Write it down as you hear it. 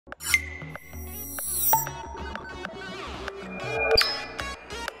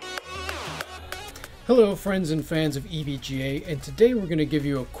Hello friends and fans of EVGA, and today we're going to give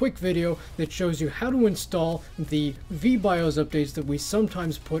you a quick video that shows you how to install the vBIOS updates that we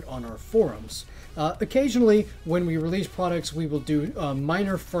sometimes put on our forums. Occasionally, when we release products, we will do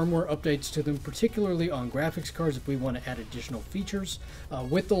minor firmware updates to them, particularly on graphics cards if we want to add additional features.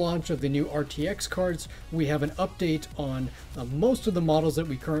 With the launch of the new RTX cards, we have an update on most of the models that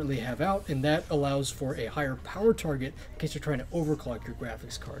we currently have out, and that allows for a higher power target in case you're trying to overclock your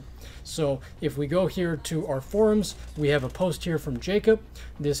graphics card. So if we go here to our forums, we have a post here from Jacob.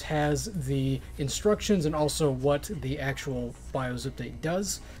 This has the instructions and also what the actual BIOS update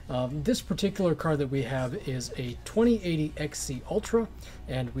does. This particular card that we have is a 2080 XC Ultra,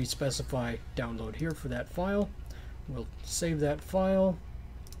 and we specify download here for that file. We'll save that file,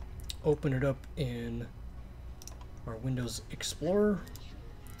 open it up in our Windows Explorer.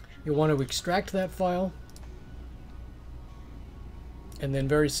 You'll want to extract that file, and then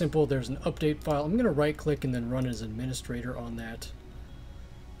very simple, there's an update file. I'm going to right click and then run as administrator on that.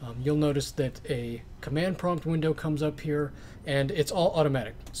 You'll notice that a command prompt window comes up here, and it's all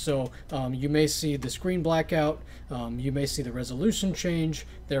automatic. So you may see the screen blackout, you may see the resolution change.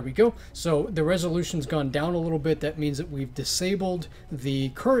 There we go. So the resolution's gone down a little bit. That means that we've disabled the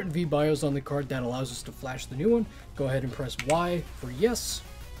current vBIOS on the card. That allows us to flash the new one. Go ahead and press Y for yes,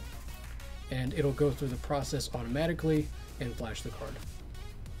 and it'll go through the process automatically and flash the card.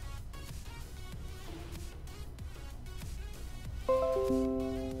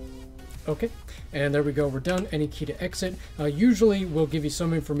 Okay, and there we go, we're done. Any key to exit. Usually we'll give you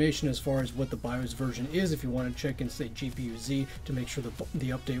some information as far as what the BIOS version is if you want to check in, say, GPU Z to make sure the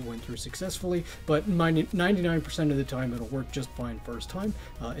update went through successfully, but 99% of the time it'll work just fine first time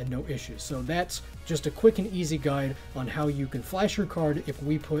and no issues. So that's just a quick and easy guide on how you can flash your card if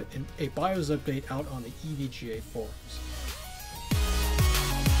we put a BIOS update out on the EVGA forums.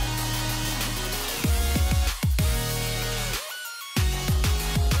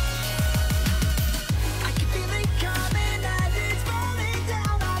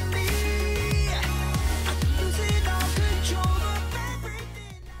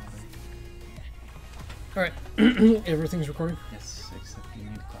 All right, everything's recording? Yes, except you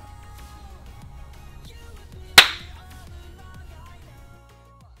need to clap.